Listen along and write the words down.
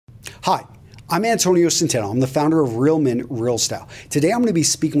Hi, I'm Antonio Centeno. I'm the founder of Real Men, Real Style. Today I'm going to be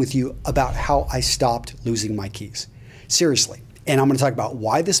speaking with you about how I stopped losing my keys. Seriously. And I'm going to talk about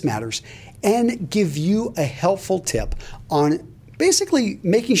why this matters and give you a helpful tip on basically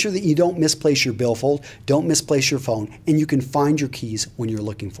making sure that you don't misplace your billfold, don't misplace your phone, and you can find your keys when you're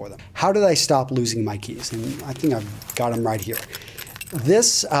looking for them. How did I stop losing my keys? And I think I've got them right here.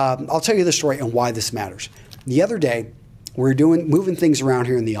 I'll tell you the story and why this matters. The other day, we're moving things around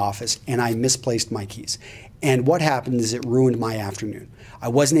here in the office, and I misplaced my keys. And what happened is it ruined my afternoon. I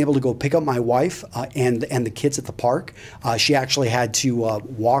wasn't able to go pick up my wife and the kids at the park. She actually had to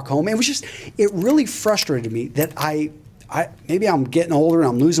walk home. It really frustrated me that maybe I'm getting older and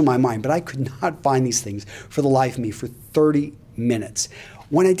I'm losing my mind, but I could not find these things for the life of me for 30 minutes.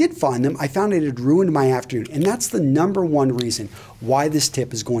 When I did find them, I found it had ruined my afternoon. And that's the number one reason why this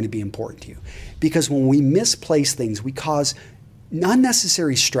tip is going to be important to you. Because when we misplace things, we cause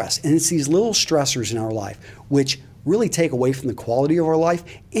unnecessary stress. And it's these little stressors in our life which really take away from the quality of our life.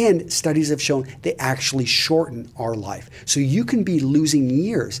 And studies have shown they actually shorten our life. So you can be losing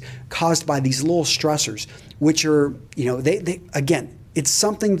years caused by these little stressors, which are, again, it's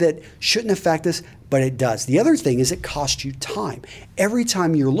something that shouldn't affect us, but it does. The other thing is it costs you time. Every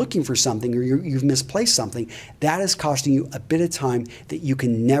time you're looking for something or you've misplaced something, that is costing you a bit of time that you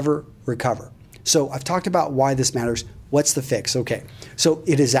can never recover. So I've talked about why this matters. What's the fix? Okay, so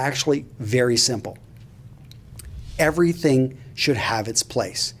it is actually very simple. Everything should have its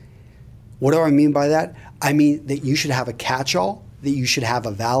place. What do I mean by that? I mean that you should have a catch-all, that you should have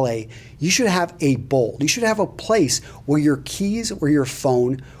a valet, you should have a bolt, you should have a place where your keys, where your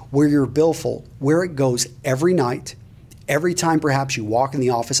phone, where your billfold, where it goes every night, every time perhaps you walk in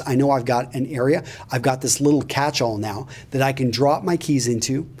the office. I know I've got an area, I've got this little catch-all now that I can drop my keys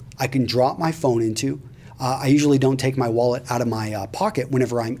into, I can drop my phone into. I usually don't take my wallet out of my pocket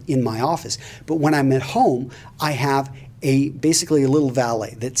whenever I'm in my office, but when I'm at home, I have basically a little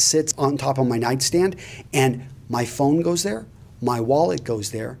valet that sits on top of my nightstand, and my phone goes there, my wallet goes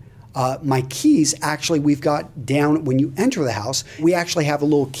there. My keys, actually, we've got down when you enter the house, we actually have a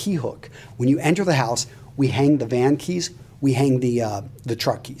little key hook. When you enter the house, we hang the van keys, we hang the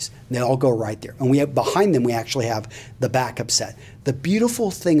truck keys. They all go right there. And behind them, we actually have the backup set. The beautiful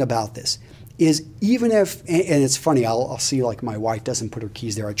thing about this is even if, and it's funny, I'll see like my wife doesn't put her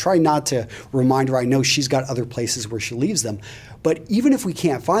keys there. I try not to remind her. I know she's got other places where she leaves them. But even if we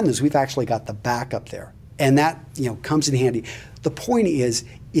can't find those, we've actually got the backup there. And that comes in handy. The point is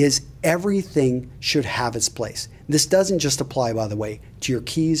everything should have its place. This doesn't just apply, by the way, to your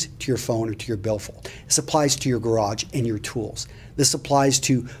keys, to your phone, or to your billfold. This applies to your garage and your tools. This applies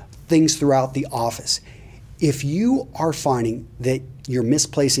to things throughout the office. If you are finding that you're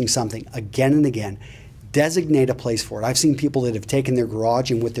misplacing something again and again, designate a place for it. I've seen people that have taken their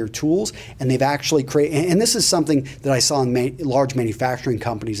garage and with their tools, and they've actually created, and this is something that I saw in large manufacturing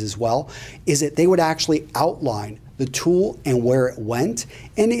companies as well, is that they would actually outline the tool and where it went.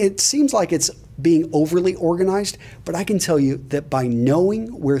 And it seems like it's being overly organized, but I can tell you that by knowing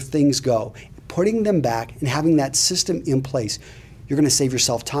where things go, putting them back and having that system in place, you're going to save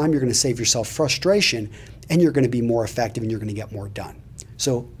yourself time, you're going to save yourself frustration, and you're going to be more effective and you're going to get more done.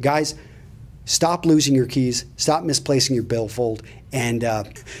 So guys, stop losing your keys, stop misplacing your billfold, and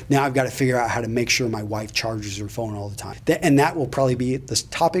now I've got to figure out how to make sure my wife charges her phone all the time. And that will probably be the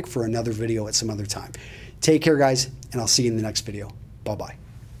topic for another video at some other time. Take care, guys, and I'll see you in the next video. Bye-bye.